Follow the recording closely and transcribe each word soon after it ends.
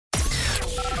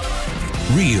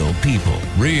Real people,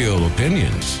 real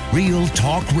opinions, real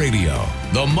talk radio.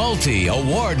 The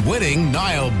multi-award-winning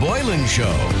Niall Boylan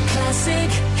Show.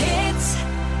 Classic hits.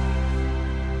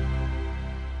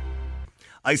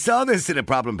 I saw this in a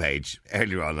problem page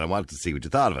earlier on and I wanted to see what you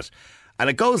thought of it. And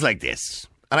it goes like this.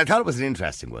 And I thought it was an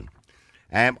interesting one.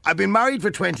 I've been married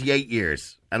for 28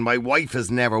 years and my wife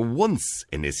has never once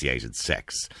initiated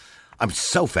sex. I'm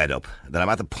so fed up that I'm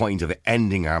at the point of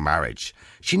ending our marriage.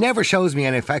 She never shows me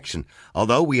any affection,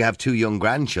 although we have 2 young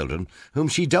grandchildren whom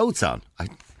she dotes on.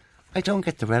 I don't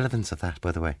get the relevance of that,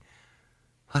 by the way.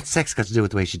 What's sex got to do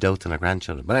with the way she dotes on her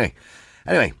grandchildren? But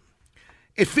anyway,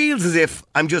 it feels as if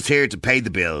I'm just here to pay the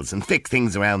bills and fix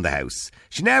things around the house.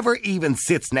 She never even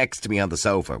sits next to me on the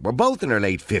sofa. We're both in our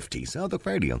late 50s, so they're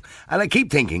fairly young. And I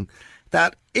keep thinking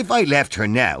that if I left her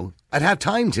now, I'd have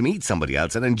time to meet somebody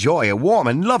else and enjoy a warm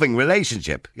and loving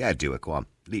relationship. Yeah, do it, go on,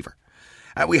 leave her.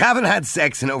 We haven't had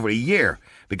sex in over a year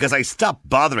because I stopped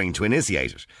bothering to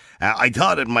initiate it. I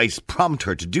thought it might prompt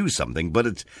her to do something,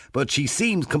 but she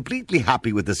seems completely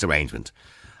happy with this arrangement.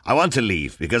 I want to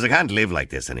leave because I can't live like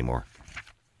this anymore.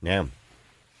 Yeah.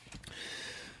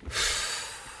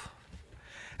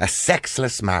 A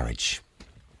sexless marriage.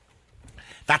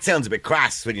 That sounds a bit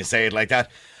crass when you say it like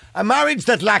that. A marriage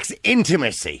that lacks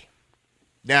intimacy.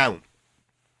 Now,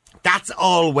 that's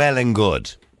all well and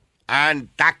good. And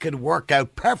that could work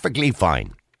out perfectly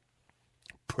fine.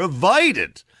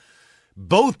 Provided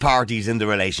both parties in the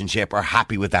relationship are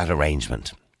happy with that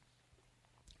arrangement.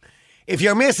 If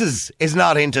your missus is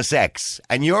not into sex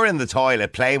and you're in the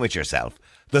toilet playing with yourself,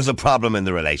 there's a problem in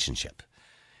the relationship.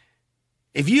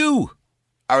 If you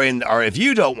are in, or if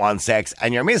you don't want sex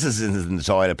and your missus is in the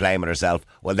toilet playing with herself,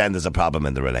 well then there's a problem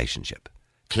in the relationship.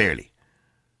 Clearly.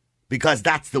 Because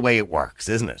that's the way it works,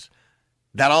 isn't it?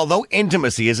 That although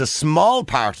intimacy is a small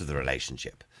part of the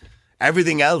relationship,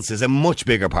 everything else is a much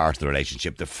bigger part of the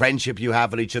relationship. The friendship you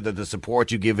have with each other, the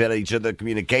support you give each other, the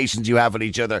communications you have with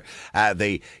each other,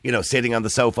 sitting on the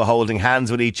sofa holding hands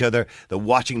with each other, the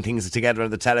watching things together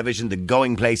on the television, the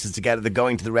going places together, the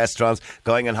going to the restaurants,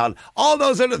 going on holiday. All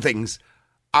those other things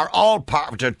are all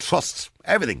part of the trust,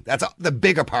 everything. That's the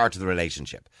bigger part of the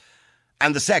relationship.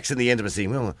 And the sex and the intimacy,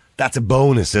 well, that's a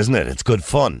bonus, isn't it? It's good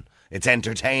fun. It's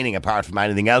entertaining apart from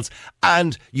anything else.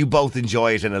 And you both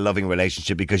enjoy it in a loving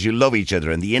relationship because you love each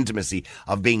other and the intimacy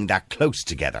of being that close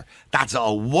together. That's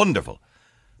all wonderful.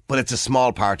 But it's a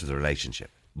small part of the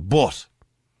relationship. But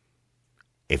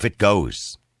if it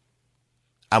goes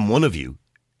and one of you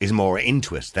is more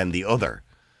into it than the other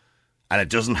and it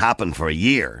doesn't happen for a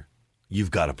year,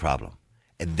 you've got a problem.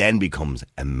 It then becomes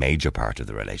a major part of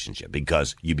the relationship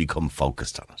because you become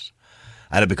focused on it.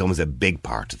 And it becomes a big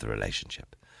part of the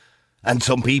relationship. And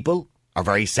some people are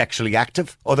very sexually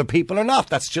active. Other people are not.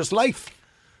 That's just life.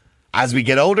 As we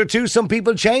get older too, some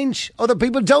people change. Other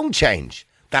people don't change.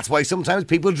 That's why sometimes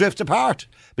people drift apart.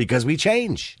 Because we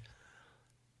change.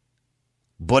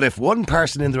 But if one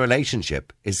person in the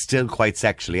relationship is still quite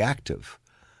sexually active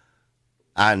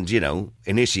and,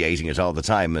 initiating it all the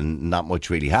time and not much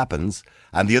really happens,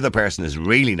 and the other person is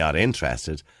really not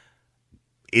interested,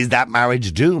 is that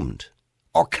marriage doomed?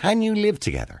 Or can you live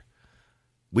together?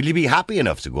 Will you be happy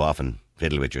enough to go off and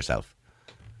fiddle with yourself?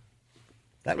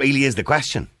 That really is the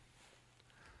question.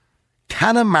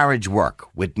 Can a marriage work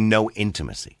with no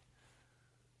intimacy?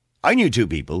 I knew 2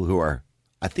 people who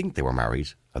I think they were married,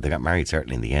 or they got married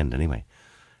certainly in the end anyway.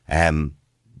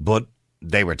 But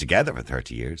they were together for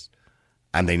 30 years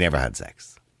and they never had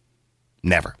sex.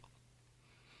 Never.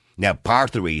 Now, part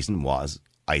of the reason was,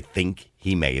 I think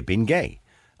he may have been gay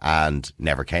and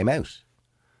never came out.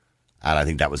 And I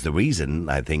think that was the reason,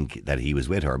 I think, that he was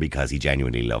with her, because he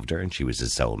genuinely loved her and she was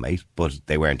his soulmate, but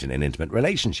they weren't in an intimate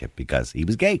relationship because he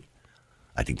was gay.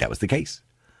 I think that was the case.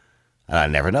 And I'll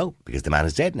never know because the man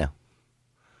is dead now.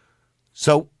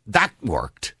 So that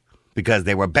worked because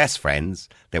they were best friends,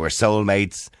 they were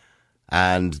soulmates,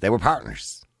 and they were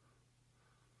partners.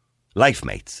 Life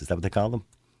mates, is that what they call them?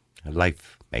 A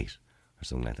life mate or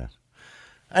something like that.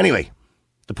 Anyway,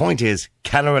 the point is,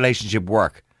 can a relationship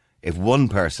work if one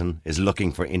person is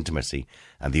looking for intimacy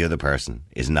and the other person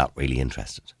is not really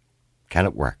interested? Can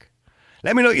it work?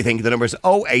 Let me know what you think. The number is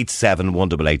 087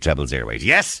 188 0008.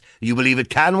 Yes, you believe it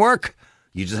can work.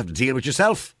 You just have to deal with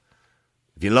yourself.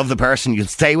 If you love the person, you'll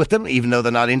stay with them even though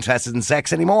they're not interested in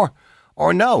sex anymore.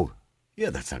 Or no. Yeah,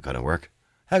 that's not going to work.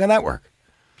 How can that work?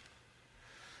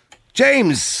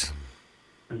 James.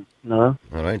 No.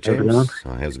 All right, James.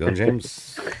 How's it going,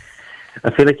 James?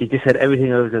 I feel like you just said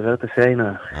everything I was about to say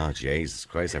now. Oh, Jesus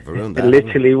Christ, I've ruined that.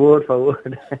 Literally word for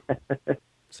word.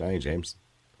 Sorry, James.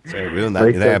 Sorry, I ruined that.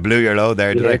 Right, there, I blew your load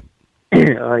there, did I?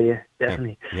 Oh, yeah,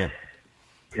 definitely. Yeah.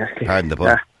 Exactly. Pardon the pun.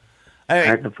 Yeah, Anyway,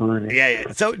 pardon the pun, yeah.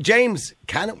 yeah. So, James,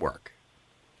 can it work?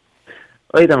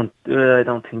 I don't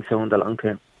think so in the long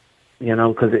term. You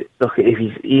know, because look, if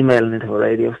he's emailing into a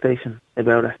radio station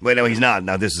about it. Well, no, he's not.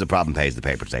 No, this is a problem. Pays the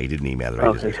paper today. He didn't email the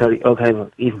radio Okay, station. sorry. Okay,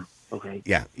 well, even okay.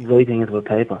 Yeah. Writing into a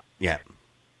paper. Yeah.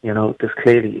 You know, there's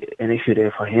clearly an issue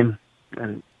there for him,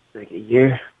 and like a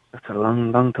year. That's a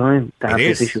long, long time to have It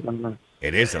this is. issue going on.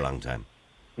 It is a long time.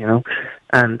 You know,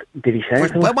 and did he say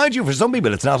it? Well, mind you, for some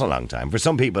people it's not a long time. For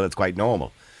some people it's quite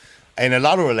normal. In a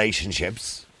lot of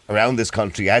relationships around this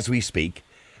country as we speak,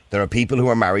 there are people who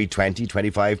are married 20,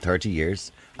 25, 30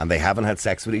 years and they haven't had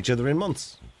sex with each other in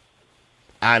months.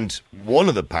 And one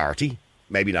of the party,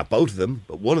 maybe not both of them,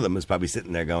 but one of them is probably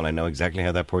sitting there going, I know exactly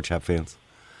how that poor chap feels.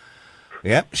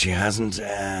 Yep, she hasn't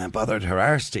bothered her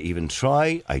arse to even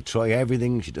try. I try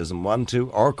everything. She doesn't want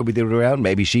to. Or it could be the other way around.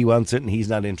 Maybe she wants it and he's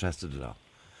not interested at all.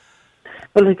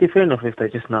 Well, like, fair enough if they're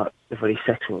just not a very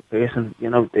sexual person, you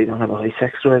know, they don't have a high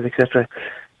sex drive, etc.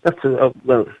 That's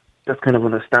well, that's kind of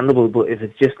understandable. But if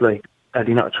it's just like, are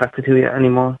they not attracted to you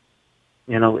anymore?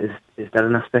 You know, is that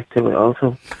an aspect to it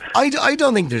also? I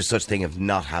don't think there's such thing of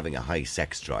not having a high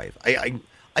sex drive.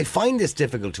 I find this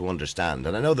difficult to understand,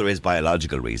 and I know there is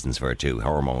biological reasons for it too,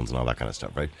 hormones and all that kind of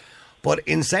stuff, right? But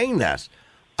in saying that,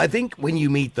 I think when you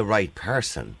meet the right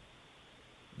person,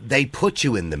 they put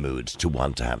you in the mood to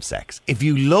want to have sex. If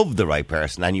you love the right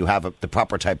person and you have the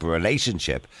proper type of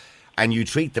relationship and you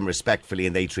treat them respectfully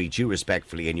and they treat you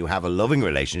respectfully and you have a loving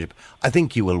relationship, I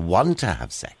think you will want to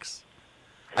have sex.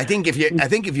 I think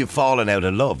if you've fallen out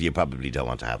of love, you probably don't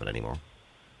want to have it anymore.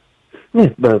 Yeah,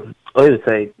 well, I would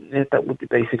say that would be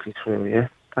basically true, yeah.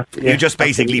 You're just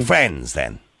basically friends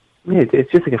then? Yeah,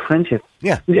 it's just like a friendship.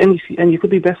 Yeah. And you could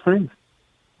be best friends.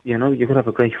 You know, you could have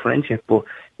a great friendship, but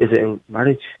is it a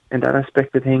marriage in that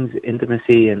aspect of things?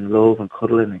 Intimacy and love and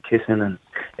cuddling and kissing and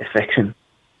affection.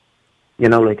 You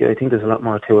know, like, I think there's a lot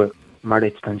more to a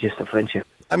marriage than just a friendship.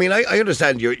 I mean, I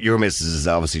understand your missus has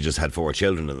obviously just had 4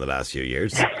 children in the last few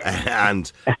years.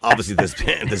 And obviously there's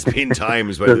been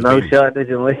times when there's no shortage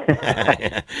in life.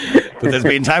 But there's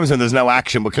been times when there's no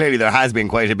action, but clearly there has been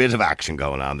quite a bit of action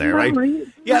going on there, right?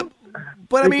 Yeah,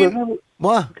 but I mean,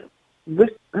 what?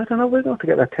 I don't know, we're going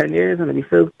together 10 years and we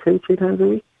feel 2-3 times a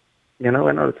week. You know,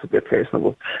 I know it's a bit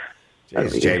personal.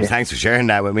 James, thanks for sharing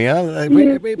that with me. I'll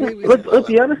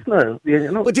be honest now.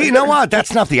 You know, but do you know what?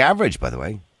 That's not the average, by the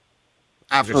way.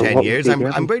 After 10 years,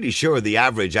 I'm pretty sure the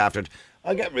average after...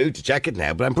 I'll get rude to check it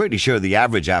now, but I'm pretty sure the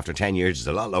average after 10 years is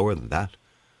a lot lower than that.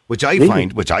 Which I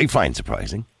find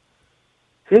surprising.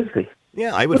 Seriously?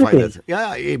 Yeah, I would find that.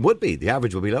 Yeah, it would be. The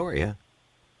average would be lower, yeah.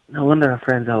 No wonder our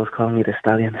friends always call me the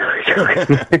stallion.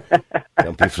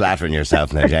 Don't be flattering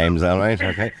yourself now, James, all right?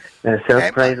 Okay.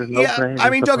 Self-praise is no praise. I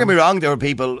mean, don't get me wrong, there are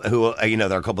people who,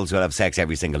 there are couples who have sex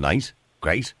every single night.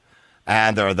 Great.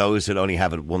 And there are those who only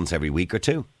have it once every week or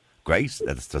two. Great.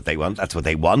 That's what they want. That's what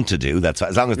they want to do. That's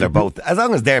as long as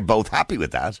they're both happy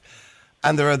with that.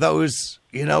 And there are those,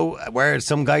 where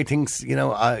some guy thinks,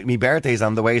 my birthday's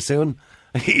on the way soon,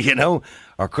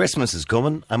 or Christmas is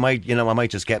coming. I might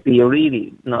just get. You're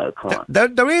really not. Come on.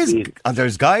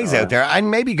 There's guys out there,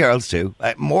 and maybe girls too.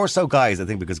 More so guys, I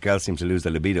think, because girls seem to lose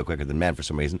their libido quicker than men for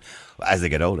some reason as they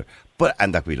get older.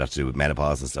 And that could be a lot to do with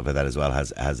menopause and stuff like that as well.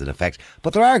 Has an effect.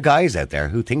 But there are guys out there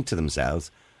who think to themselves,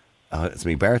 "Oh, it's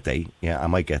my birthday. Yeah, I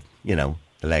might get the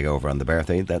leg over on the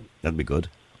birthday. That'd be good."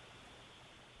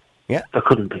 Yeah, there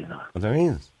couldn't be no. Well, there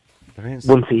is.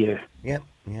 Once a year. Yeah.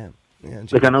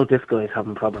 Like, I know this guy's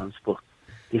having problems, but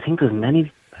do you think there's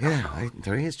many? Yeah,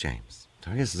 there is, James.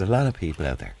 There is. There's a lot of people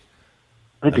out there.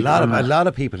 A lot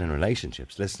of people in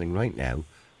relationships listening right now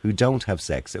who don't have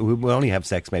sex, who will only have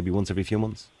sex maybe once every few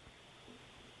months.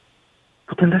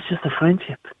 But then that's just a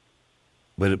friendship.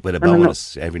 With a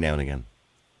bonus every now and again.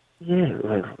 Yeah,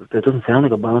 well, that doesn't sound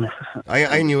like a bonus.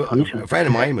 I knew a friend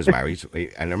of mine was married,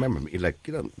 and I remember,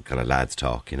 kind of lads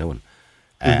talk, and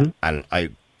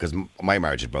because my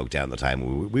marriage had broke down at the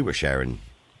time, we were sharing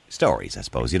stories, I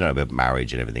suppose, about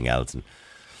marriage and everything else,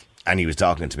 and he was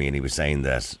talking to me, and he was saying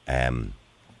that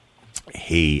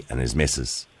he and his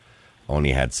missus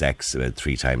only had sex about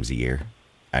 3 times a year,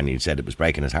 and he said it was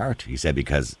breaking his heart. He said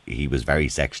because he was very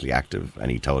sexually active, and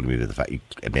he told me he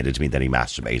admitted to me that he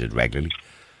masturbated regularly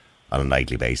on a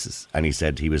nightly basis, and he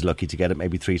said he was lucky to get it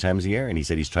maybe 3 times a year, and he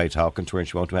said he's tried talking to her and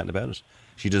she won't do anything about it.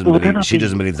 She doesn't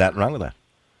believe that wrong with that.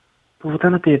 But would that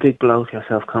not be a big blow to your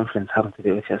self-confidence, having to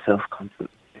do with your self-confidence?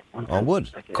 Oh, it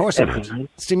would. Of course it would.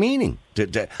 It's demeaning.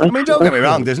 I mean, don't get me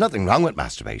wrong, there's nothing wrong with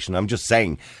masturbation, I'm just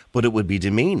saying, but it would be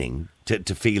demeaning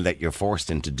to feel that you're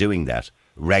forced into doing that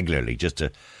regularly,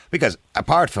 because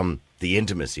apart from the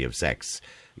intimacy of sex,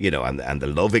 and the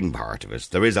loving part of it,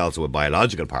 there is also a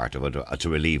biological part of it to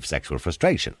relieve sexual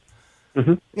frustration.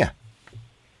 Mm-hmm. Yeah.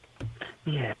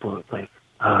 Yeah, but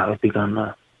I'd be gone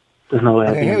now. There's no way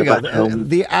I'd be Here in we the go. back home.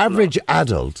 The average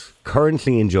adult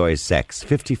currently enjoys sex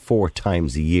 54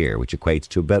 times a year, which equates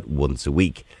to about once a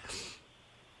week.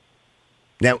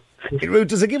 Now, Ruth,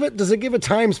 does it give a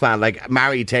time span, like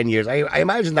married 10 years? I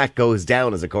imagine that goes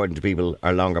down as according to people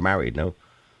are longer married, no?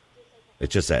 It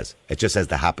just says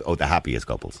the happiest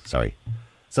couples, sorry.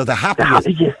 So the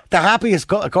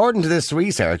happiest, according to this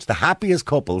research, the happiest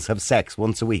couples have sex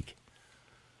once a week.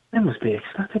 That must be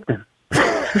ecstatic then.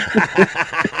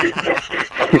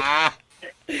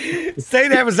 Stay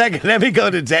there for a second. Let me go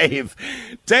to Dave.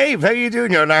 Dave, how are you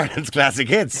doing? You're on Ireland's Classic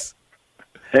Hits.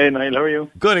 Hey, Niall, how are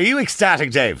you? Good. Are you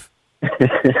ecstatic, Dave?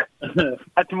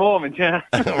 At the moment, yeah.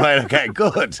 Right, okay,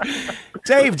 good.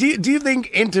 Dave, do you think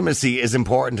intimacy is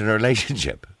important in a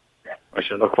relationship? I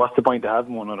should look, what's the point of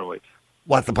having one otherwise?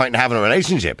 What's the point in having a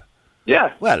relationship?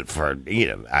 Yeah. Well, for,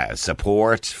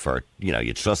 support, for,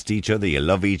 you trust each other, you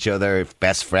love each other,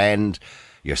 best friend,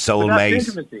 your soulmate. That's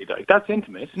intimacy, like, that's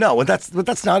intimate. No, well,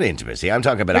 that's not intimacy. I'm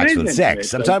talking about actual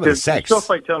sex. I'm talking about sex.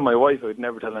 Stuff I tell my wife I would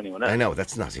never tell anyone else. I know,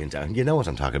 that's not, you know what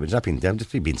I'm talking about. I'm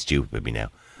just being stupid with me now.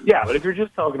 Yeah, but if you're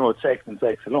just talking about sex and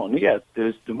sex alone, yeah,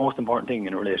 there's the most important thing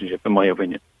in a relationship, in my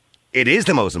opinion. It is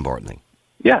the most important thing.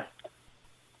 Yeah.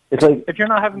 It's like, if you're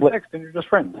not having sex, then you're just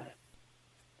friends.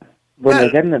 when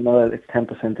they're getting it now, it's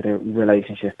 10% of the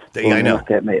relationship. Yeah, I know. Not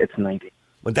getting it, it's 90.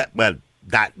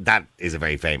 That is a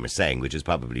very famous saying, which is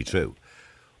probably true.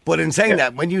 But in saying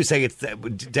that, when you say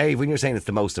Dave, when you're saying it's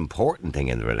the most important thing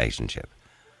in the relationship,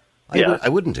 I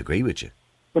wouldn't agree with you.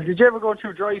 But did you ever go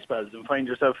through dry spells and find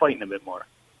yourself fighting a bit more?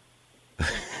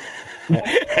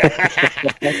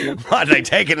 What, like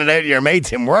taking it out of your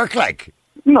mates in work, like?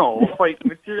 No, fighting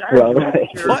with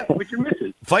your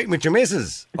missus. Fighting with your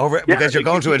missus because you're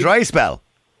going through a dry spell.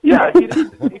 Yeah,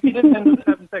 if you didn't end up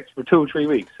having sex for 2 or 3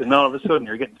 weeks, and all of a sudden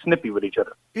you're getting snippy with each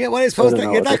other. Yeah, well, I suppose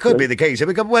that could be the case.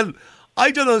 Well,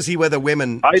 I don't know. See whether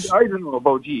women. I don't know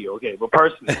about you, okay, but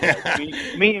personally,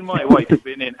 me and my wife have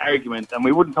been in arguments, and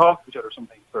we wouldn't talk to each other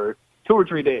something for 2 or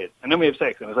 3 days, and then we have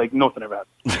sex, and it's like nothing ever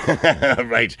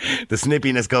happened. Right, the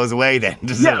snippiness goes away then.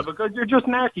 Yeah, because you're just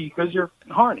narky because you're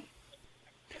horny.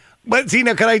 Well, see,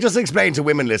 now, can I just explain to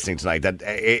women listening tonight that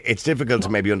it's difficult to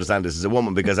maybe understand this as a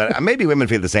woman, because maybe women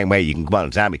feel the same way. You can come on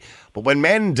and tell me. But when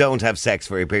men don't have sex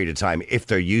for a period of time, if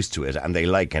they're used to it and they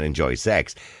like and enjoy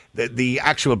sex, the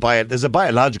actual there's a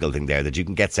biological thing there that you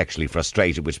can get sexually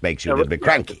frustrated, which makes you a little bit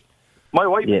cranky. My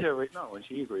wife is here right now, and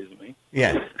she agrees with me.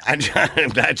 Yeah, and I'm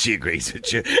glad she agrees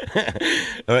with you.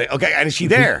 All right, okay, and is she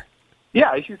there?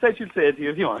 Yeah, she said she'll say it to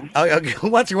you if you want. Oh, okay.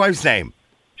 What's your wife's name?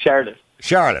 Charlotte.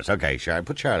 Charlotte, okay, Charlotte.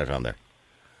 Put Charlotte on there.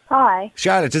 Hi.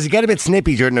 Charlotte, does he get a bit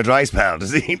snippy during the dry spell?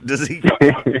 Does he? Do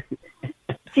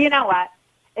you know what?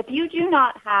 If you do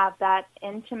not have that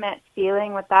intimate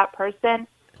feeling with that person,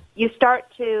 you start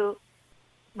to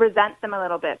resent them a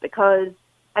little bit, because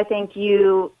I think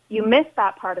you miss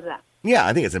that part of them. Yeah,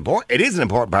 I think it's important. It is an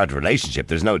important part of a relationship.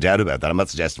 There's no doubt about that. I'm not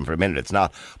suggesting for a minute it's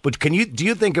not. But do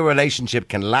you think a relationship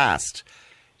can last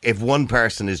if one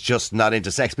person is just not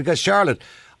into sex? Because Charlotte,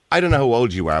 I don't know how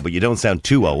old you are, but you don't sound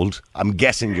too old. I'm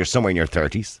guessing you're somewhere in your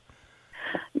 30s.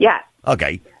 Yeah.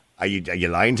 Okay. Are you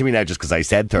lying to me now just because I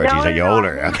said 30s? No, Are you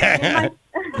older? Okay. I'm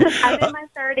in my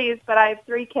 30s, but I have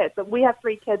 3 kids. So we have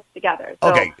 3 kids together. So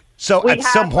okay. So at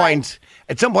some point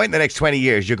in the next 20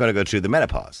 years, you're going to go through the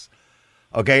menopause.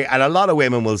 Okay. And a lot of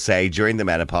women will say during the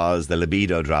menopause, the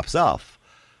libido drops off.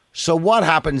 So what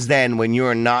happens then when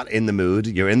you're not in the mood?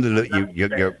 You're in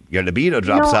the your libido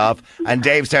drops off, and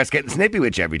Dave starts getting snippy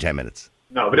with you every 10 minutes.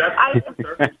 No, but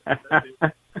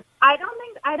I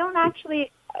don't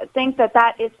actually think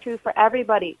that is true for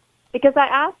everybody, because I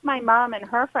asked my mom and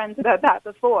her friends about that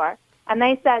before, and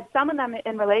they said some of them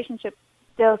in relationships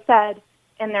still said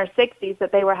in their 60s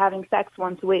that they were having sex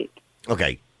once a week.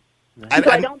 Okay. So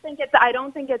I don't think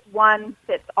it's one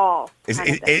fits all.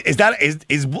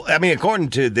 According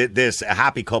to this, a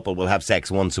happy couple will have sex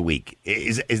once a week.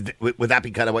 Would that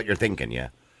be kind of what you're thinking? Yeah.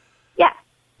 Yeah.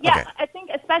 Okay. I think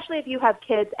especially if you have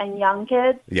kids and young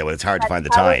kids. Yeah, well, it's hard to find the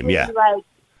time. Yeah. Like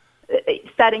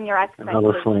setting your expectations.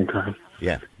 Another funny time.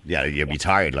 Yeah. Yeah, you'll be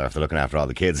tired after looking after all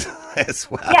the kids as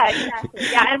well. Yeah, exactly.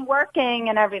 Yeah, and working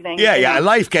and everything. Yeah.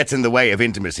 Life gets in the way of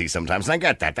intimacy sometimes, and I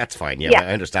get that. That's fine. Yeah,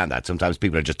 I understand that. Sometimes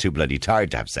people are just too bloody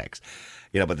tired to have sex.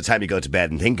 by the time you go to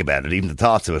bed and think about it, even the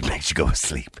thoughts of it makes you go to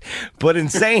sleep. But in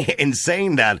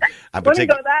saying that, I'm Wouldn't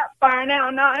go that far now,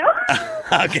 Niall.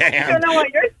 Okay. I don't know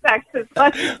what your sex is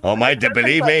like. Oh,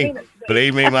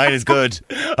 believe me, mine is good.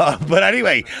 But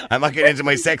anyway, I'm not getting into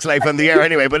my sex life on the air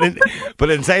anyway. But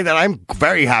in saying that, I'm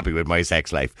very happy with my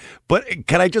sex life. But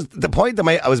the point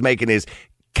that I was making is,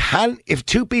 if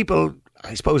two people,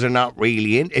 I suppose, are not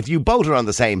really in, if you both are on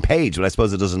the same page, well, I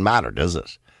suppose it doesn't matter, does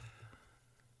it?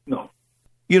 No.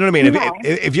 You know what I mean? No.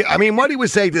 If you, I mean, what he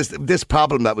was saying, this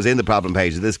problem that was in the problem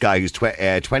page, this guy who's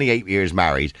 28 years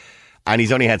married, and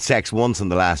he's only had sex once in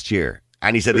the last year.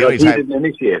 And he said the only time he didn't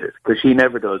initiate it, because she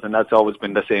never does, and that's always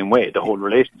been the same way, the whole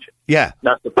relationship. Yeah.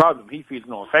 That's the problem. He feels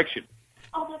no affection.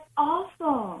 Oh, that's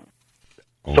awful.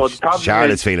 So the problem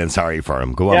Charlotte's feeling sorry for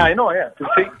him. Go on. Yeah, I know, yeah.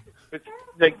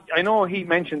 Like, I know he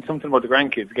mentioned something about the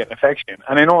grandkids getting affection,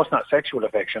 and I know it's not sexual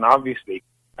affection, obviously,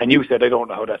 and you said I don't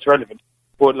know how that's relevant,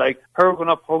 but like her going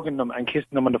up, hugging them and kissing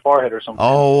them on the forehead or something.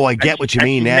 Oh, I get what you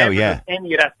mean now, never yeah. does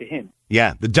any of that to him.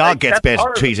 Yeah, the dog gets that's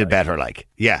treated horrible, better, like.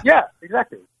 Yeah. Yeah,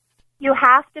 exactly. You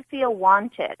have to feel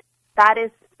wanted. That is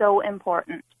so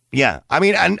important. Yeah, I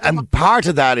mean, and part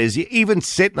of that is even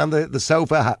sitting on the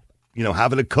sofa,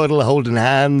 having a cuddle, holding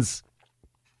hands.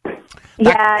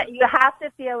 Yeah, you have to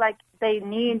feel like they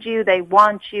need you, they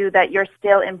want you, that you're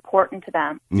still important to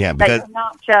them. Yeah, that because you're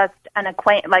not just an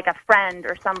like a friend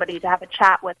or somebody to have a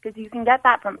chat with, because you can get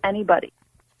that from anybody.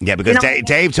 Yeah, because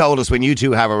Dave told us when you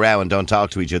two have a row and don't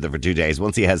talk to each other for 2 days,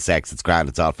 once he has sex, it's grand,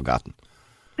 it's all forgotten.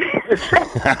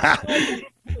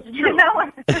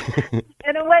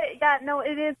 In a way, yeah, no,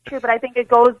 it is true, but I think it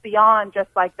goes beyond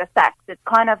just like the sex. It's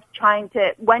kind of trying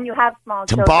to, when you have small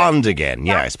To children, bond again,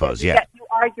 yeah, I suppose, yeah. You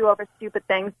argue over stupid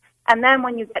things, and then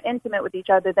when you get intimate with each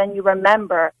other, then you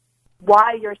remember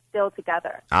why you're still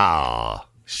together. Ah,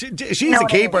 she's a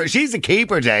keeper. She's a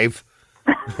keeper, Dave.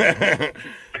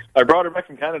 I brought her back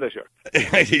from Canada, sure.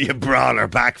 You brought her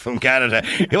back from Canada.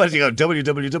 You want to go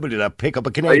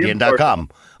www.pickupacanadian.com.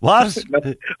 What?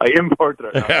 I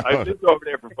imported her. I've lived over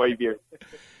there for 5 years.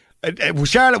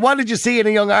 Charlotte, what did you see in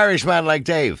a young Irish man like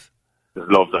Dave? Just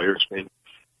loves Irish men.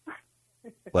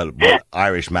 Well,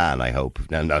 Irish man, I hope,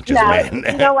 no, not just men.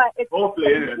 You know what?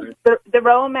 Hopefully, the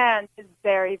romance is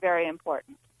very, very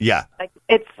important. Yeah. Like,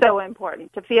 it's so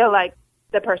important to feel like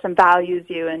the person values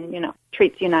you and,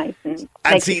 treats you nice. And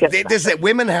see,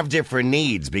 women have different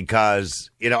needs because,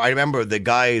 I remember the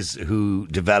guys who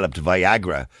developed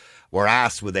Viagra were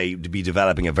asked would they be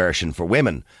developing a version for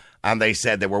women. And they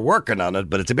said they were working on it,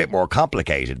 but it's a bit more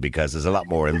complicated because there's a lot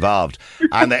more involved.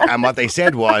 And what they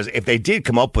said was if they did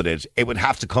come up with it, it would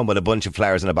have to come with a bunch of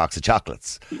flowers and a box of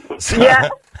chocolates. So, yeah.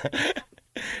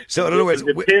 So in other words,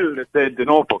 the pill that said the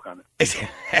notebook on it.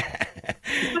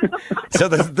 So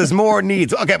there's more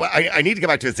needs. Okay, but I need to get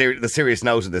back to the serious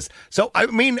note of this. So I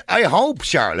mean, I hope,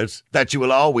 Charlotte, that you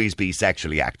will always be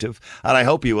sexually active, and I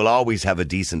hope you will always have a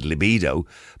decent libido,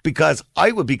 because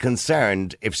I would be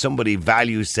concerned if somebody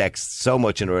values sex so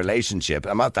much in a relationship.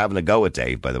 I'm not having a go at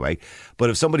Dave, by the way, but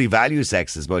if somebody values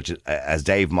sex as much as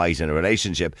Dave might in a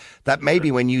relationship, that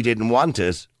maybe when you didn't want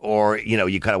it, or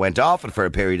you kind of went off it for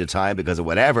a period of time because of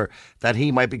whatever, that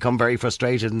he might become very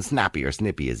frustrated and snappy or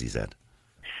snippy, as he said.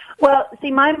 Well, see,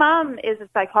 my mom is a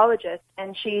psychologist,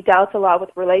 and she dealt a lot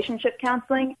with relationship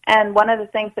counseling. And one of the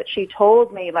things that she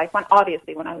told me, like when I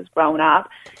was growing up,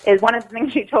 is one of the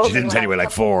things she told me. She didn't tell you were like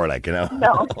 4, No.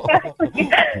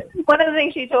 One of the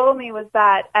things she told me was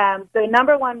that the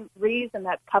number one reason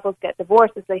that couples get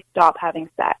divorced is they stop having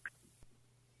sex.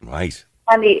 Right.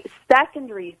 And the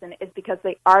second reason is because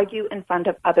they argue in front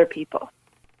of other people.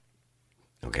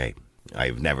 Okay.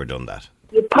 I've never done that.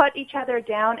 You put each other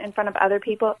down in front of other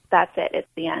people, that's it. It's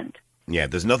the end. Yeah,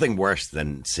 there's nothing worse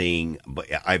than seeing... But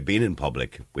I've been in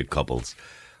public with couples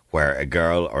where a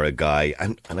girl or a guy...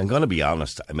 And I'm going to be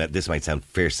honest, this might sound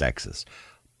fierce sexist,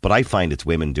 but I find it's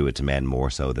women do it to men more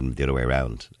so than the other way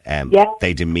around.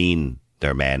 They demean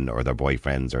their men or their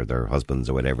boyfriends or their husbands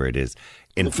or whatever it is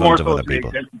in front of other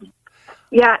people.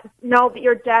 Yeah, no, but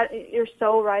you're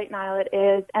so right, Niall. It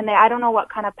is, and I don't know what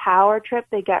kind of power trip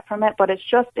they get from it, but it's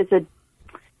just a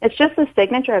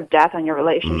signature of death on your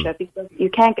relationship because you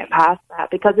can't get past that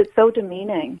because it's so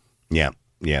demeaning. Yeah,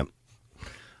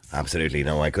 absolutely.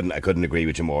 No, I couldn't agree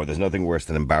with you more. There's nothing worse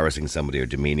than embarrassing somebody or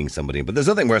demeaning somebody, but there's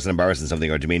nothing worse than embarrassing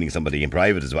somebody or demeaning somebody in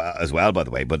private as well. By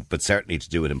the way, but certainly to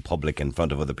do it in public in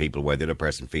front of other people where the other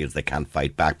person feels they can't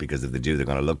fight back because if they do, they're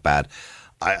going to look bad.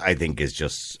 I think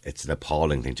it's an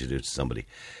appalling thing to do to somebody.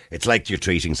 It's like you're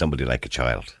treating somebody like a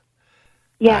child.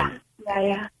 Yeah.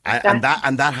 And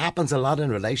that happens a lot in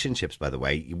relationships, by the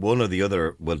way. One or the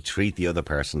other will treat the other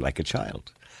person like a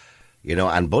child,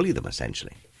 and bully them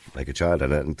essentially. like a child,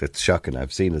 and it's shocking.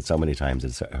 I've seen it so many times.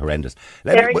 It's horrendous.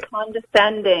 Very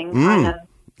condescending. Kind of.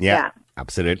 Yeah,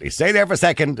 absolutely. Stay there for a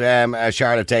second,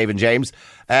 Charlotte, Dave and James.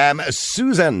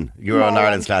 Susan, you're on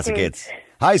Ireland's Classic Hits.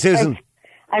 Hi, Susan.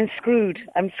 I'm screwed.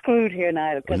 I'm screwed here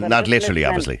now. Not literally,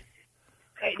 obviously.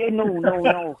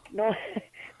 No.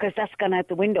 Because that's gone out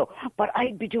the window. But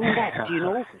I'd be doing that, do you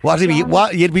know? What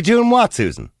you'd be doing? What,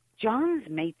 Susan? John's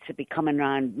mates would be coming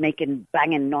round making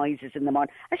banging noises in the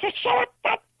morning. I said, shut up,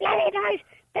 that bloody noise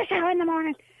this hour in the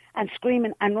morning. And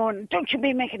screaming and roaring, don't you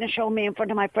be making a show of me in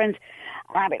front of my friends.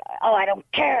 And I'd be like, oh, I don't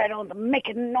care, I don't make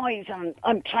a noise. And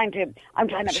I'm trying to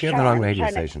She's on the wrong radio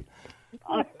station.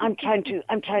 I'm trying to.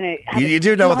 You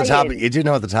do know what the topic. You do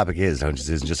know what the topic is, don't you,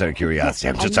 Susan? Just out of curiosity,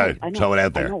 I'm just trying to throw it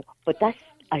out there. I know, but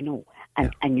I know.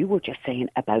 And you were just saying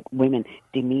about women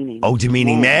demeaning. Oh,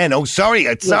 demeaning men. Oh, sorry.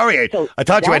 Sorry. So I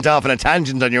thought you went off on a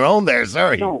tangent on your own there.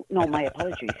 Sorry. No, my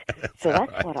apologies. So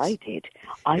that's what I did.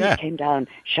 I came down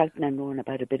shouting and roaring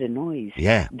about a bit of noise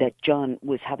that John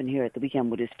was having here at the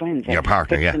weekend with his friends. Your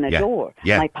partner, fixing a door.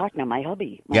 Yeah. My partner, my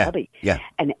hubby. Yeah.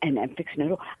 And fixing a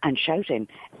door and shouting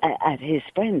at his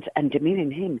friends and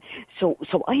demeaning him. So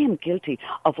I am guilty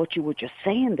of what you were just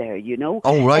saying there, you know.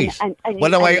 Oh, right.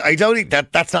 I don't think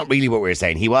that's not really what we were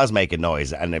saying. He was making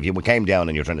noise, and if you came down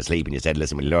and you're trying to sleep and you said,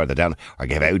 listen, will you lower that down or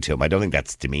give out to him, I don't think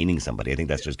that's demeaning somebody. I think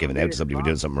that's just giving out to somebody for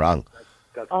doing something wrong.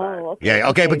 Oh, okay. Yeah,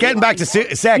 okay, but getting back to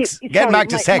sex. Getting back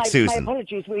to sex, Susan. My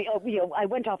apologies. I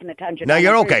went off on a tangent. No,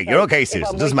 you're okay. You're okay,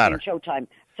 Susan. Doesn't matter. Showtime.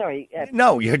 Sorry.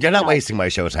 No, you're not wasting my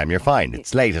showtime. You're fine.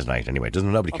 It's late at night anyway.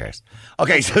 Nobody cares.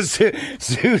 Okay, so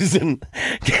Susan,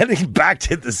 getting back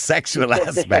to the sexual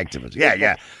aspect of it.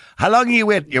 Yeah. How long are you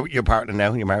with your partner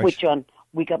now? You're married? With John.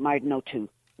 We got married in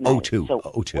 2002. So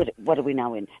 02. What are we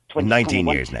now in? 19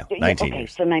 years now. 19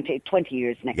 years. So 20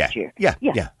 years next year. Yeah.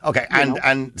 Okay,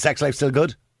 and sex life still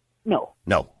good? No.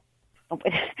 Oh,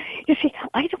 but, you see,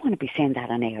 I don't want to be saying that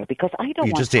on air because I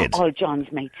don't want all John's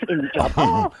mates in the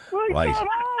job. Right.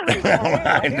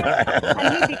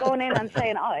 And he'd be going in and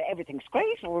saying, everything's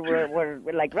great. We're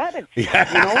like rabbits. Yeah.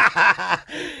 You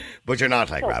know? But you're not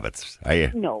like rabbits, are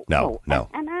you? No.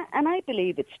 And I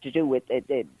believe it's to do with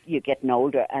you getting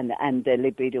older and the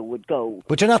libido would go.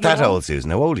 But you're not that old,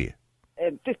 Susan. How old are you?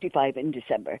 55 in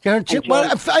December. I'm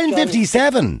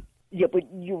 57. Yeah, but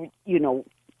you know,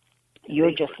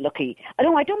 you're just lucky. I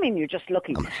don't mean you're just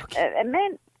lucky.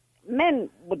 Men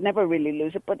would never really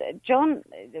lose it, but John,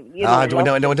 you know.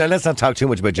 No, let's not talk too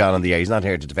much about John on the air. He's not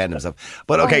here to defend himself.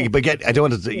 But okay, I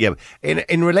don't want to. Yeah,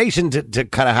 in relation to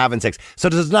kind of having sex, so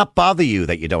does it not bother you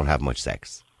that you don't have much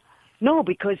sex? No,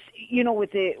 because you know,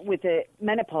 with the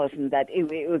menopause and that,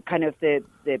 it would kind of the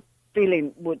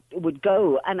feeling would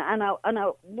go, and I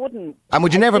wouldn't. And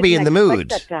would you never be in the mood?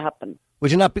 That to happen.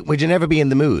 Would you not? Would you never be in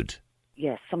the mood?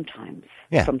 Yes, sometimes.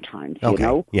 Yeah. Sometimes, okay. You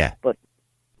know. Yeah. But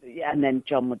and then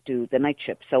John would do the night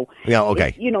shift. So yeah,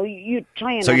 okay. You know, you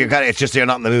try and. So it's just you're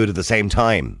not in the mood at the same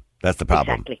time. That's the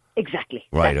problem. Exactly.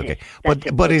 Right. That's okay.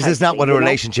 But is this not what a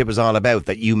relationship is all about?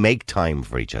 That you make time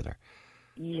for each other.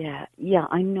 Yeah,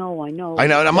 I know.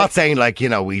 And I'm not saying like, you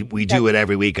know, we do it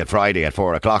every week at Friday at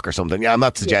 4:00 or something. Yeah, I'm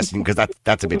not suggesting because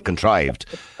that's a bit contrived.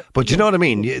 But you know what I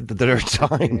mean? There are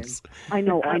times. I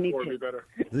know. I need to. Be better.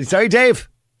 Sorry, Dave.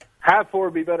 4:30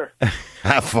 would be better.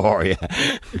 4:30,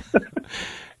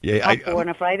 yeah. Yeah, 4 on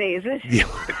a Friday, is it? Yeah,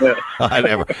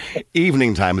 whatever.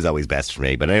 Evening time is always best for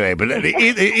me. But anyway,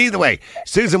 either way,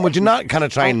 Susan, would you not kind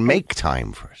of try and make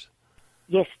time for it?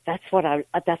 Yes, that's what I'll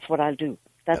do.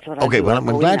 That's what okay, I'll do. Well, I'm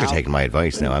glad you're taking my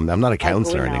advice now. I'm not a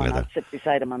counsellor or anything like that. I'll sit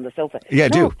beside him on the sofa. Yeah,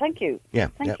 do. Thank you. Yeah,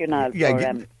 thank you, Niall.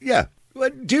 Yeah.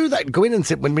 Well, do that. Go in and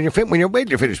sit when you're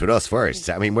finished with us first.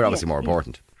 I mean, we're obviously more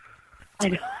important. I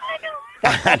know.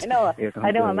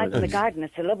 I know. I'm out in the garden.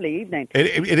 It's a lovely evening.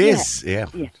 It is. Yeah.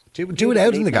 Do it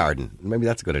out in the garden. Maybe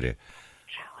that's a good idea.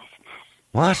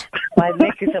 What? I'd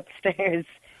make us upstairs.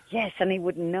 Yes, and he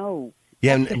wouldn't know.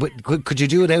 Yeah, but could you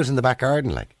do it out in the back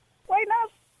garden, like?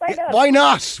 Why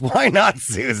not? Why not,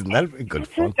 Susan? That'd be good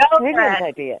fun. Brilliant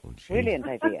idea. Brilliant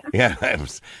idea. Yeah.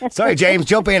 Sorry, James,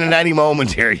 jump in at any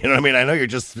moment here. You know what I mean? I know you're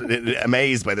just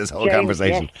amazed by this whole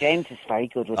conversation. Yes, James is very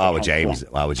good with James.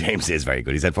 Well, James is very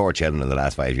good. He's had 4 children in the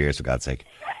last 5 years, for God's sake.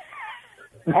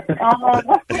 He's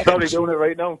probably doing it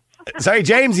right now. Sorry,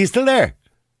 James, you still there?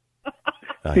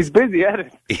 He's busy at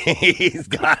it. He's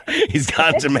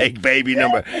got to make baby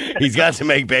number. He's got to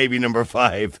make baby number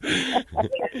 5.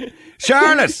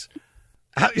 Charlotte,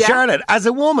 Charlotte, as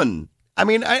a woman, I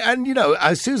mean,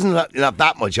 Susan's not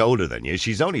that much older than you.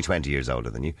 She's only 20 years older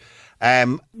than you.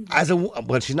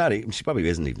 She's not. She probably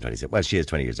isn't even 26. Well, she is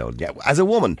 20 years old. Yeah. As a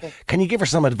woman, can you give her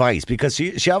some advice? Because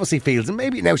she obviously feels, and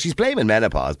maybe now she's blaming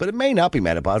menopause, but it may not be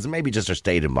menopause. It may be just her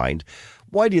state of mind.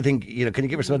 Why do you think? Can you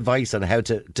give her some advice on how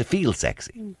to feel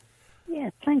sexy? Yeah,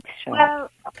 thanks,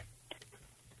 Charlotte.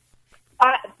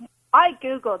 Well, I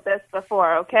Googled this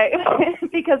before, okay?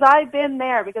 Because I've been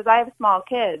there, because I have small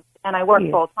kids and I work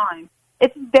full time.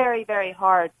 It's very, very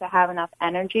hard to have enough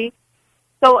energy.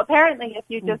 So apparently if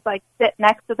you just like sit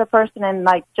next to the person and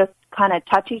like just kind of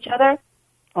touch each other,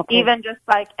 even just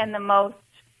like in the most,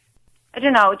 I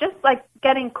don't know, just like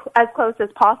getting as close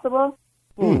as possible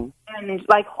and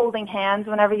like holding hands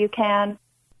whenever you can.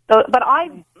 So, but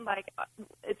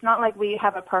it's not like we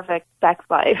have a perfect sex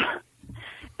life.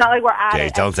 It's not like we're at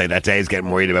it. Don't say that. Dave's getting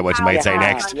worried about what you might say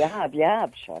next. Yeah,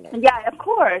 Charlotte. Yeah, of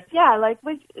course. Yeah, like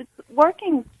it's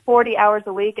working 40 hours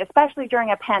a week, especially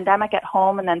during a pandemic at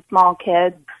home and then small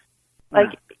kids.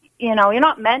 Like, you're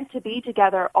not meant to be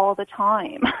together all the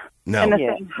time in the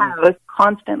same house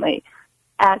constantly.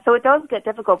 So it does get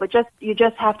difficult, but you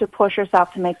just have to push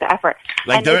yourself to make the effort.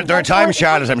 Like there are times,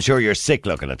 Charlotte, I'm sure you're sick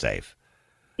looking at Dave.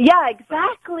 Yeah,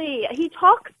 exactly. He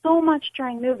talks so much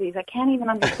during movies. I can't even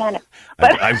understand it.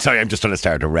 But I'm sorry, I'm just trying to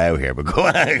start a row here, but go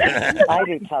on. I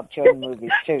do talk during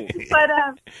movies too. But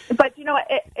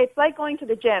it's like going to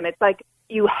the gym. It's like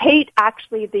you hate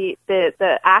actually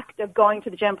the act of going to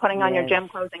the gym, putting on your gym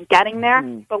clothes and getting there.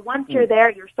 But once you're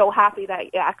there, you're so happy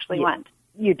that you actually went.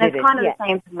 You did it's kind of the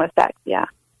same thing with sex, yeah.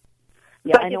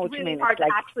 Yeah, but I know it's what really you mean. hard to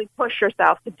actually push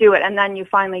yourself to do it, and then you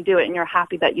finally do it, and you're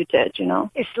happy that you did.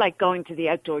 It's like going to the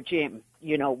outdoor gym.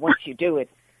 Once you do it,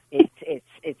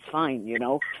 it's fine.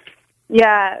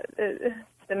 Yeah, the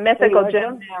mythical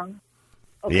gym.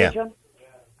 Okay, yeah. John.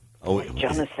 Oh,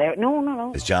 John is there.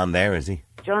 No. Is John there? Is he?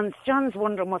 John's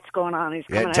wondering what's going on. He's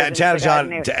coming out. Tell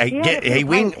John. Hey,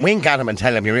 wink at him and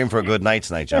tell him you're in for a good night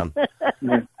tonight, John.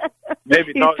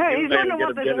 Maybe he's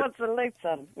wondering what's the lights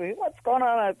on. What's going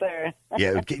on out there?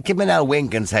 Yeah, give me a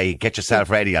wink and say, get yourself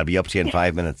ready. I'll be up to you in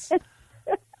 5 minutes.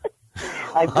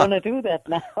 I'm going to do that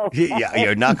now. Yeah,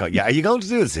 you're not going. Yeah, are you going to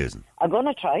do it, Susan? I'm going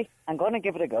to try. I'm going to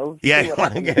give it a go. Yeah, you're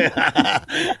going to give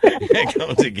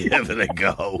it a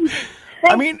go.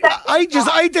 I mean,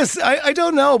 I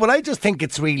don't know, but I just think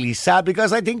it's really sad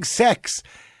because I think sex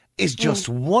is just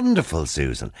wonderful,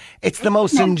 Susan. It's the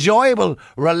most enjoyable,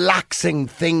 relaxing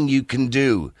thing you can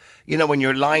do. When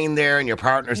you're lying there and your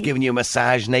partner's giving you a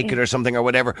massage naked or something or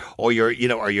whatever, or you're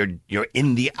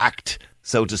in the act,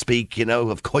 so to speak,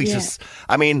 of coitus. Yeah.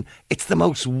 I mean, it's the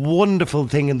most wonderful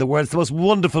thing in the world. It's the most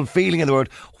wonderful feeling in the world.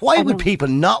 Why would people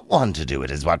not want to do it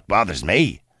is what bothers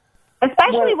me.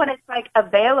 Especially when it's like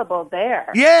available there.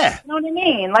 Yeah. You know what I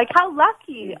mean? Like how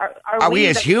lucky are we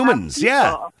as humans?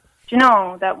 Yeah.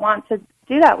 That want to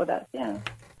do that with us. Yeah.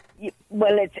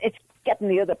 Well, it's getting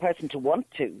the other person to want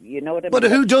to. You know what I mean? But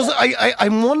who does?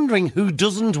 I'm wondering who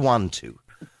doesn't want to.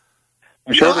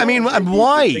 And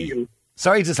why?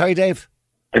 Sorry, Dave.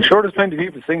 I'm sure there's plenty of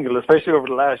people single, especially over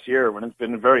the last year when it's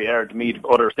been very hard to meet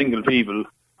other single people.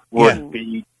 Would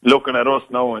be looking at us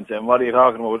now and saying, "What are you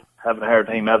talking about? Having a hard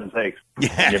time having sex?"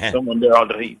 Yeah. You have someone there all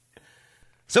the time.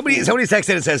 Somebody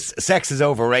texted and says sex is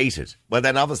overrated. Well,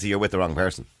 then obviously you're with the wrong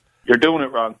person. You're doing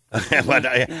it wrong.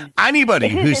 Anybody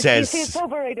who says... It's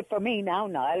overrated for me now,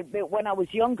 Niall. When I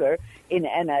was younger,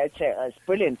 I'd say it's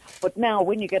brilliant. But now,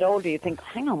 when you get older, you think,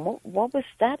 hang on, what was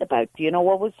that about?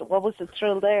 What was the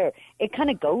thrill there? It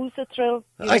kind of goes, the thrill.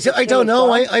 I don't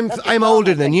know. I'm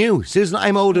older than you. Susan,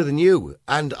 I'm older than you.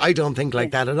 And I don't think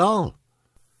like that at all.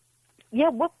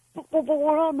 Yeah, but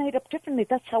we're all made up differently.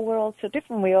 That's how we're all so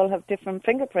different. We all have different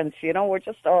fingerprints, We're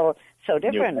just all so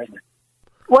different. Yeah.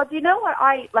 Well, do you know what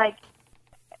I like?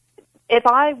 If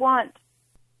I want,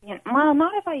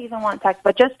 not if I even want sex,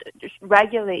 but just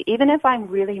regularly, even if I'm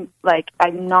really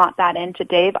I'm not that into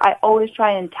Dave, I always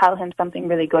try and tell him something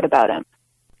really good about him.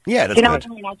 Yeah, that's good. What I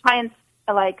mean? I try and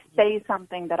say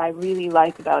something that I really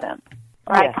like about him,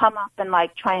 or I come up and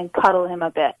try and cuddle him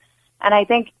a bit. And I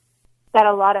think that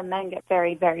a lot of men get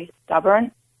very, very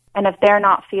stubborn, and if they're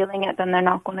not feeling it, then they're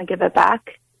not going to give it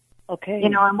back. Okay.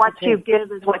 And what you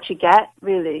give is what you get,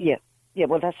 really. Yeah. Yeah,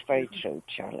 well, that's very true,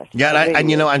 Charlotte. Yeah,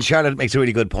 and Charlotte makes a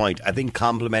really good point. I think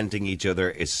complimenting each other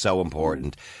is so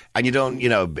important. And you don't,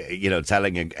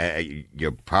 telling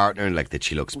your partner that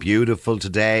she looks beautiful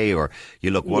today, or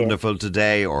you look wonderful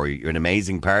today, or you're an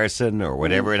amazing person, or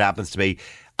whatever it happens to be.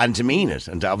 And to mean it,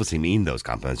 and to obviously mean those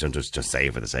compliments, don't just say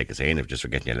it for the sake of saying it, just for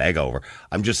getting your leg over.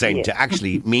 I'm just saying to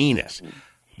actually mean it.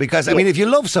 Because, I mean, if you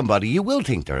love somebody, you will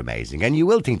think they're amazing, and you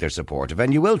will think they're supportive,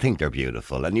 and you will think they're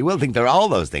beautiful, and you will think they're all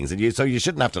those things. And so you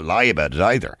shouldn't have to lie about it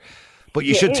either. But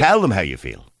you should tell them how you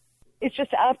feel. It's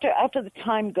just after the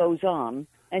time goes on,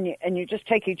 and you just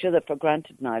take each other for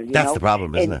granted now. That's the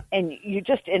problem, isn't it? And you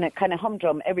just in a kind of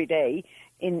humdrum every day,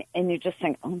 and you just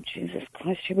think, oh, Jesus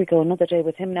Christ, here we go, another day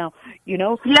with him now, Yeah,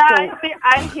 So,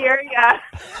 I hear ya.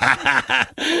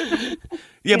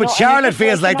 Yeah, but Charlotte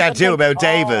feels like that too about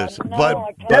David. No, But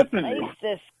I can't face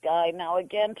this guy now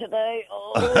again today.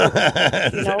 Oh,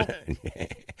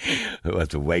 Who has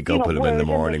to wake up with him in the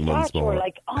morning once more. We're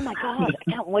like, oh my God,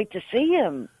 I can't wait to see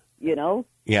him.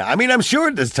 Yeah, I mean, I'm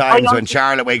sure there's times when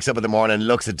Charlotte wakes up in the morning and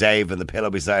looks at Dave and the pillow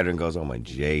beside her and goes, oh my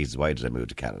jeez, why did I move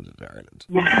to Canada to Ireland?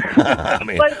 I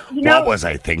mean, what was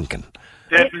I thinking?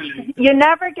 Definitely. You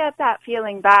never get that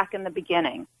feeling back in the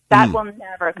beginning. That will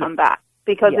never come back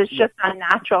because it's just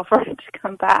unnatural for it to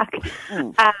come back.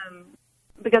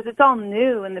 Because it's all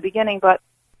new in the beginning, but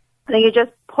then you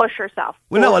just push yourself.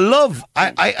 Well, no, love,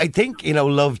 I think,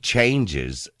 love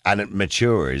changes and it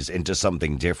matures into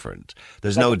something different.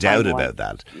 There's no doubt about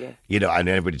that. Yeah. And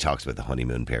everybody talks about the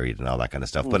honeymoon period and all that kind of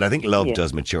stuff. But I think love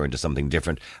does mature into something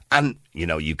different. And,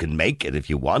 you can make it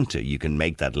if you want to. You can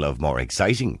make that love more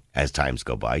exciting as times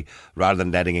go by rather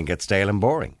than letting it get stale and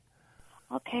boring.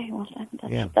 Okay, well,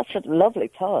 that's a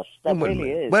lovely thought. That really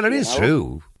is. Well, it is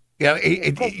true.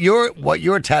 What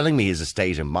you're telling me is a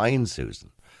state of mind,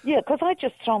 Susan. Yeah, because I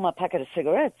just throw him a packet of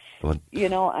cigarettes, and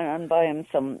buy him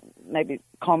some maybe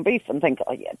corned beef and think,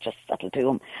 oh yeah, just that'll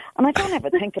do him. And I don't ever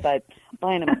think about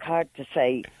buying him a card to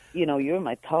say, you're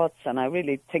my thoughts and I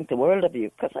really think the world of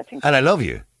you. Cause I think, and I love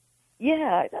you.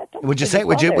 Yeah. I don't would you say?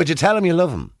 Would you tell him you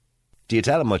love him? Do you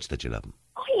tell him much that you love him?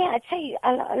 Oh yeah, I'd say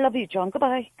I love you, John.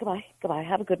 Goodbye.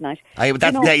 Have a good night. No,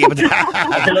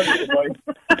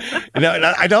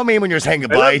 I don't mean when you're saying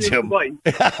goodbye to him.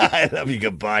 I love you,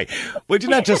 goodbye. Would you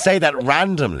not just say that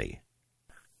randomly?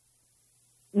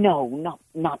 No,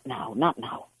 not now.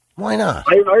 Why not?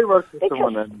 I worked with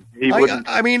someone and he wouldn't.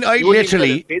 I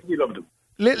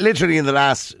literally in the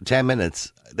last 10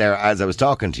 minutes there, as I was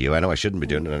talking to you, I know I shouldn't be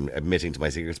doing it, I'm admitting to my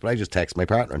secrets, but I just texted my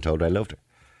partner and told her I loved her.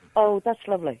 Oh, that's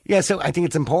lovely. Yeah, so I think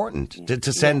it's important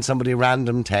to send somebody a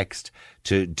random text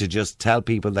to just tell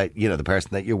people that, the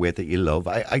person that you're with, that you love.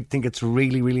 I think it's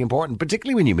really, really important,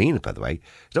 particularly when you mean it, by the way.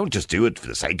 Don't just do it for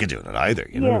the sake of doing it either,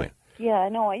 you know what I mean? Yeah, I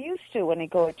know. I used to when I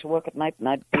go out to work at night and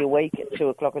I'd be awake at 2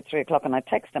 o'clock or 3 o'clock and I'd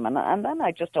text him and then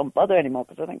I just don't bother anymore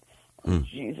because I think,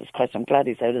 Jesus Christ, I'm glad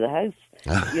he's out of the house,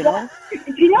 Do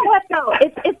you know what, though?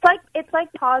 It's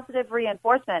like positive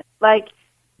reinforcement. Like,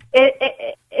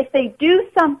 if they do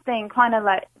something kind of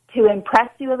like to impress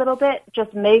you a little bit,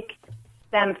 just make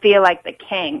them feel like the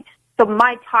king. So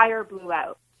my tire blew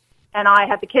out, and I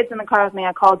had the kids in the car with me.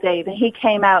 I called Dave, and he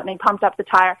came out and he pumped up the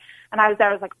tire. And I was there.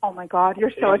 I was like, "Oh my God,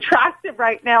 you're so attractive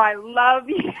right now. I love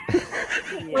you."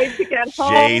 Wait to get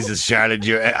home. Jesus, Charlotte,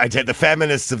 I tell the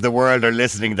feminists of the world are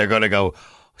listening. They're going to go,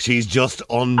 "She's just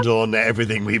undone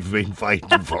everything we've been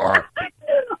fighting for."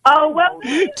 Oh, well.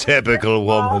 Typical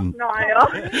woman. Niall.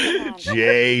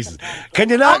 Jeez.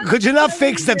 Could you not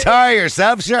fix the tire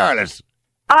yourself, Charlotte?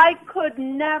 I could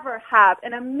never have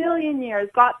in a million years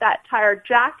got that tire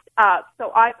jacked up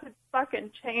so I could fucking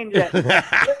change it.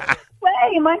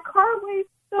 My car weighs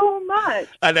so much.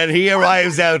 And then he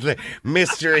arrives out,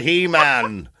 Mr.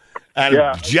 He-Man,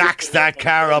 and jacks that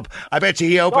car up. I bet you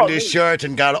he opened his shirt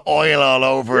and got oil all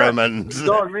over him. And it's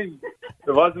all me.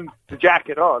 It wasn't the jack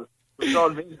at all. It's all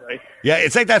me, right? Yeah,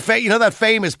 it's like that. That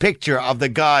famous picture of the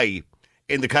guy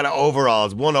in the kind of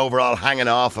overalls, one overall hanging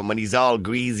off him when he's all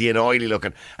greasy and oily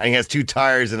looking, and he has 2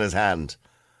 tires in his hand.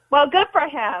 Well, good for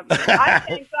him. I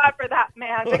thank God for that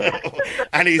man.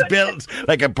 And he's built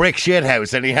like a brick shit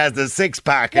house, and he has the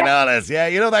 6-pack and all this. Yeah,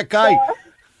 you know that guy.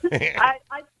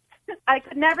 I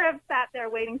could never have sat there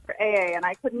waiting for AA, and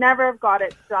I could never have got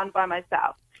it done by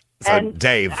myself. So and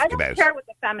Dave, I don't care what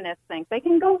the feminists think. They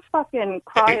can go fucking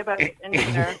cry about it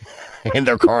in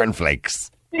their cornflakes.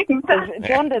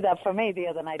 John did that for me the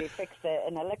other night. He fixed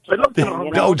an electrical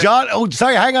thing. Oh, John. Oh,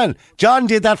 sorry. Hang on. John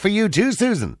did that for you too,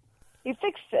 Susan. He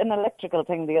fixed an electrical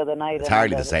thing the other night. It's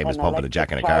hardly the same as pumping a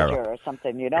jack in a car up. Or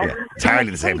something, Yeah, it's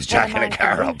hardly the same as jacking a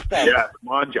car up. Yeah, come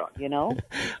on, John.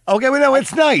 Okay, well, no,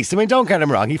 it's nice. I mean, don't get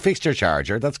him wrong. He fixed your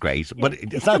charger. That's great. But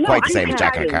it's not quite the same as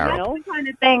jacking a car up. That's the kind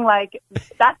of thing,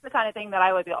 that's the kind of thing that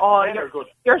I would be,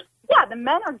 the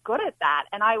men are good at that.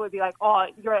 And I would be like, oh,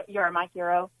 you're my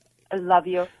hero. I love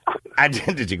you. And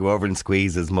did you go over and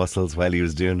squeeze his muscles while he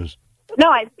was doing it?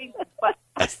 No, I squeezed his butt.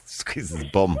 Squeeze his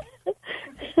bum.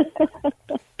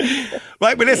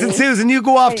 Right, but listen, Susan, you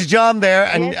go off to John there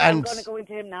and I'm going to go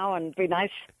into him now and be nice.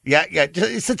 yeah,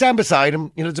 just sit down beside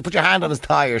him. You know, to put your hand on his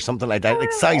thigh or something like that.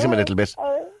 Excite him a little bit.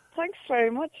 Thanks very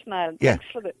much, Niall. Yeah.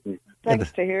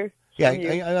 Thanks to hear. Yeah, from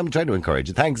you. I'm trying to encourage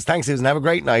you. Thanks, Susan. Have a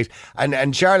great night.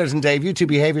 And Charlotte and Dave, you two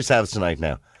behave yourselves tonight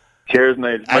now. Cheers,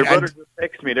 Niall. My brother and- just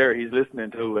texted me there. He's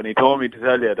listening too, and he told me to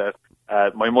tell you that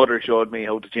my mother showed me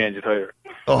how to change a tyre.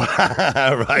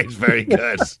 Oh, right, very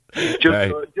good. Just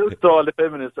Right. so all the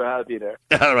feminists are happy there.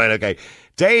 All right, okay.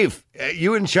 Dave,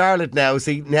 you and Charlotte now.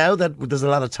 See, now that there's a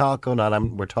lot of talk going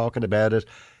on, we're talking about it.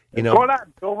 You know, Go on,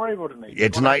 don't worry about it, Niall. yeah,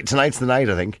 tonight's the night,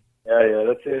 I think. Yeah,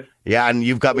 that's it. Yeah, and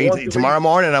you've got me tomorrow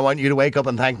morning. I want you to wake up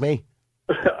and thank me.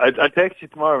 I'll text you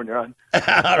tomorrow when you're on.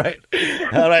 All right.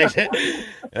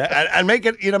 And make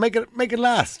it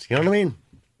last. You know what I mean?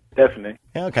 Definitely.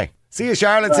 Yeah, okay. See you,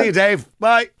 Charlotte. See you, Dave.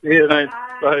 Bye. See you, Niall.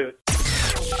 Bye.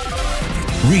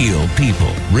 Real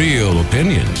people, real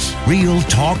opinions, real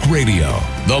talk radio.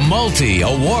 The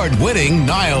multi-award winning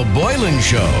Niall Boylan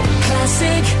Show.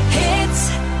 Classic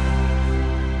hits.